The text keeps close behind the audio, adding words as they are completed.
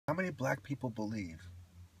many black people believe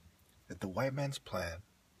that the white man's plan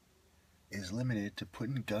is limited to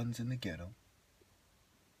putting guns in the ghetto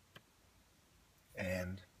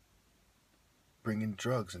and bringing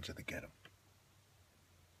drugs into the ghetto?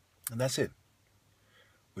 And that's it.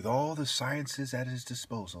 With all the sciences at his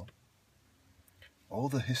disposal, all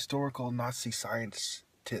the historical Nazi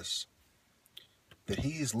scientists, that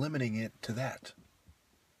he is limiting it to that.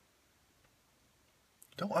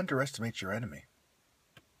 Don't underestimate your enemy.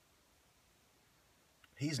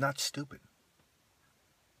 He's not stupid.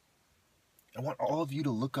 I want all of you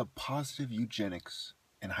to look up positive eugenics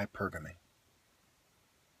and hypergamy.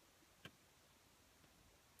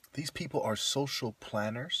 These people are social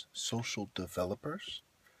planners, social developers,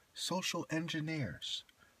 social engineers,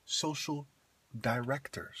 social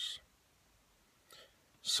directors,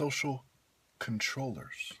 social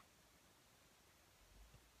controllers,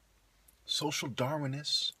 social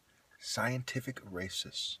Darwinists, scientific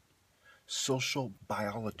racists, social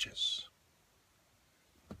biologists.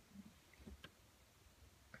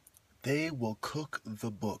 They will cook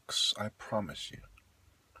the books, I promise you.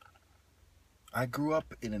 I grew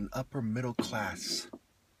up in an upper middle class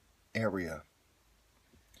area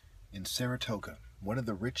in Saratoga, one of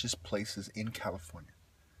the richest places in California,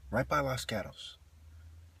 right by Los Gatos.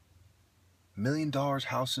 $1 million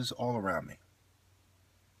houses all around me.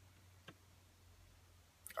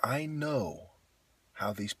 I know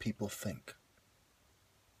how these people think.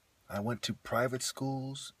 I went to private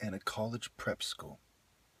schools and a college prep school.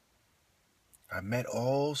 I met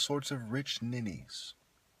all sorts of rich ninnies.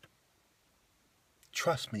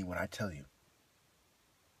 Trust me when I tell you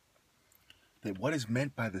that what is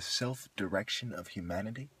meant by the self-direction of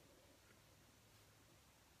humanity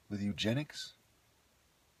with eugenics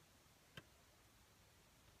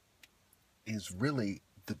is really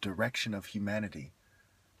the direction of humanity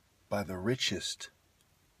by the richest,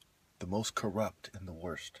 the most corrupt, and the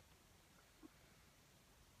worst.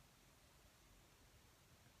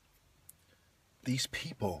 These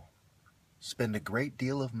people spend a great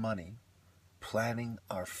deal of money planning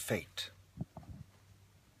our fate.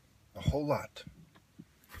 A whole lot.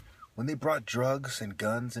 When they brought drugs and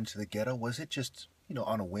guns into the ghetto, was it just,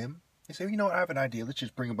 on a whim? They say, I have an idea. Let's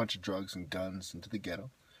just bring a bunch of drugs and guns into the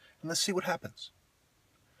ghetto and let's see what happens.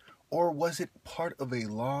 Or was it part of a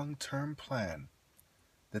long-term plan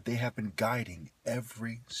that they have been guiding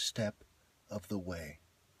every step of the way?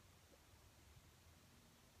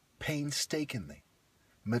 Painstakingly,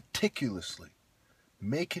 meticulously,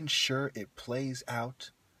 making sure it plays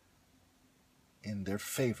out in their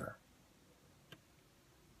favor.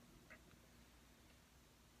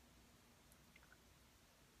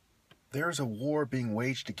 There is a war being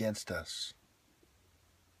waged against us.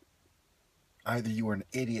 Either you are an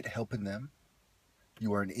idiot helping them,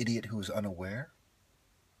 you are an idiot who is unaware,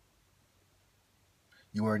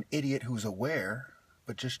 you are an idiot who's aware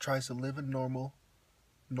but just tries to live a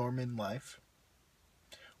Norman life,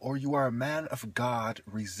 or you are a man of God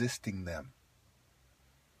resisting them.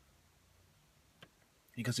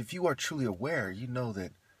 Because if you are truly aware, you know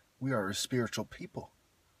that we are a spiritual people.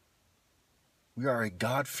 We are a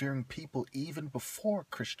God-fearing people even before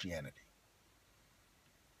Christianity.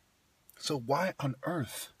 So why on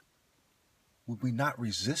earth would we not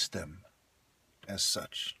resist them as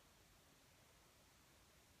such?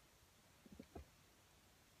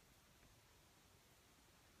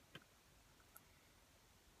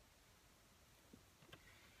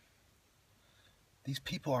 These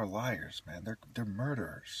people are liars, man. They're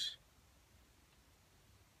murderers.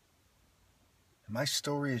 And my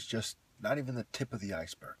story is just not even the tip of the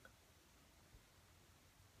iceberg.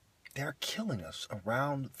 They're killing us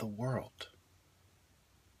around the world.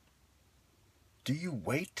 Do you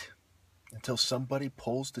wait until somebody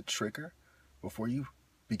pulls the trigger before you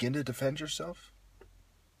begin to defend yourself?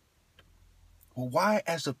 Well, why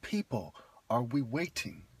as a people are we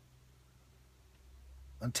waiting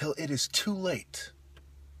until it is too late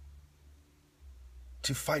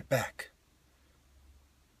to fight back?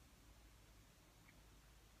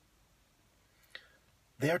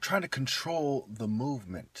 They are trying to control the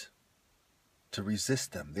movement to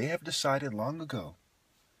resist them. They have decided long ago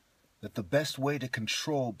that the best way to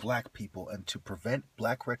control black people and to prevent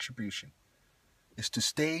black retribution is to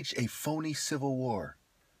stage a phony civil war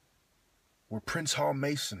where Prince Hall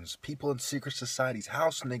Masons, people in secret societies,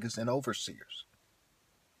 house niggas, and overseers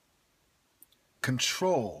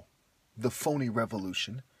control the phony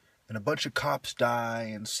revolution, and a bunch of cops die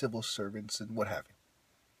and civil servants and what have you.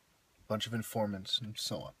 A bunch of informants and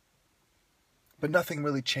so on. But nothing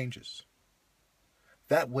really changes.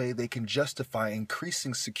 That way they can justify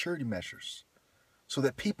increasing security measures so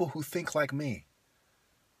that people who think like me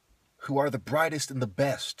who are the brightest and the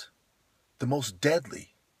best, the most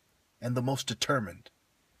deadly and the most determined,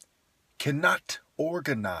 cannot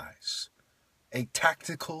organize a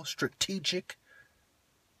tactical, strategic,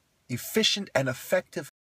 efficient, and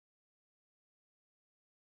effective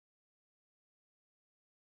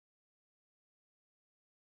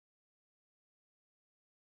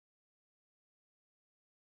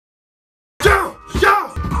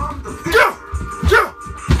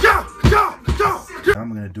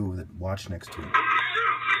I'm gonna do with it. Watch next to it. Look at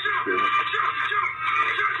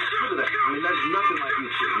that. I mean, that's nothing like you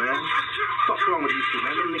two, man. What's wrong with you two,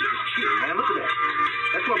 man? Them niggas is cute, man. Look at that.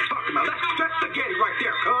 That's what I'm talking about. That's spaghetti right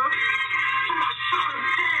there, cuz.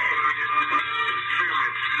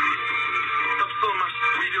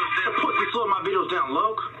 The pussy slowing my videos down,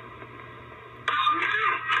 Loke.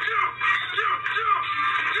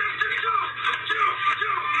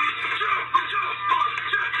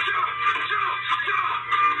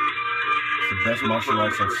 The best martial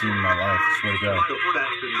arts I've seen in my life. I swear to God.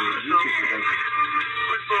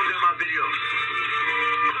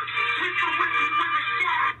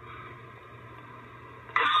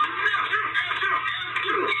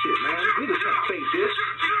 Shit, man. Niggas can't fake this.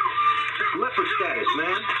 That's leopard status,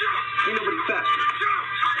 man. Ain't nobody faster.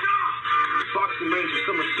 Boxing range is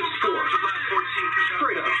someone 6'4".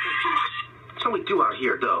 Straight up. That's how we do out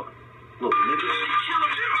here, though. Little niggas.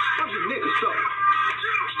 How's your niggas, though?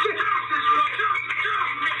 Shit.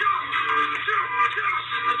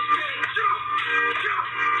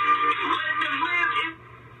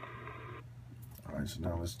 Alright, so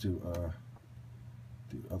now let's do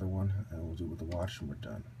the other one, and we'll do it with the watch, and we're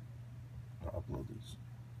done. I'll upload these.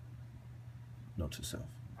 Note to self.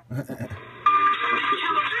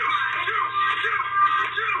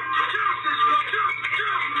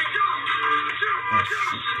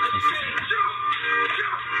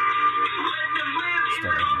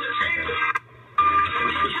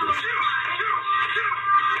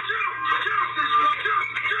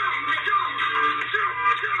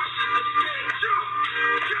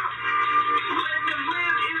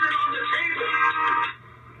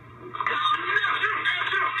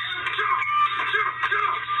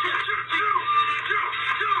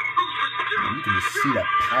 You can just see that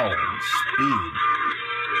power and speed.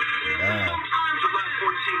 Wow.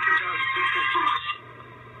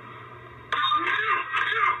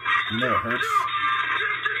 You know it hurts?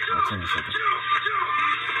 I'll turn this up.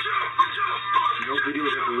 No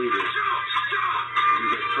videos ever leave it.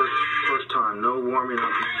 First time, no warming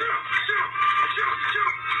up.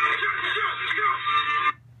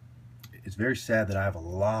 It's very sad that I have a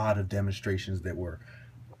lot of demonstrations that were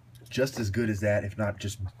just as good as that, if not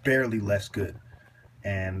just barely less good,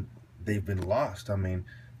 and they've been lost. I mean,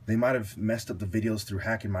 they might have messed up the videos through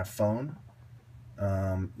hacking my phone.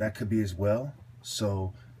 That could be as well.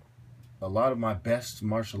 So a lot of my best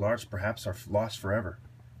martial arts perhaps are lost forever,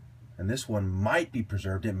 and this one might be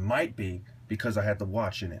preserved. It might be because I had the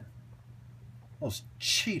watch in it. Those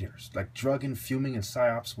cheaters, like drugging, fuming, and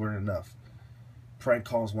psyops weren't enough. Prank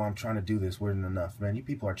calls while I'm trying to do this weren't enough, man. You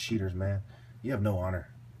people are cheaters, man. You have no honor.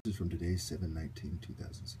 This is from today's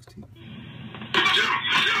 7/19/2016.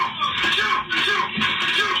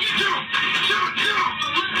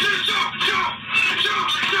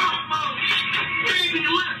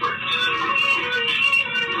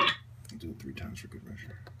 I'll do it 3 times for good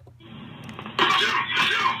measure.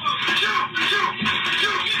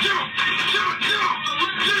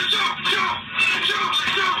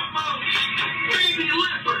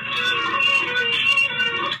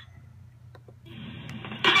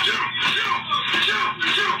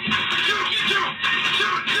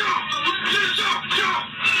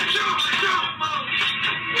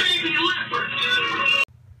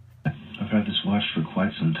 I've had this watch for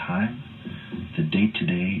quite some time. The date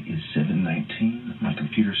today is 7/19. My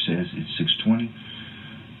computer says it's 6:20.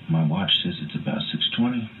 My watch says it's about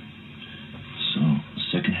 6:20. So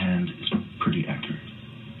secondhand is pretty accurate.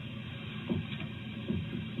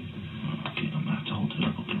 Okay, I'm gonna have to hold it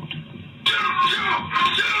up a little bit.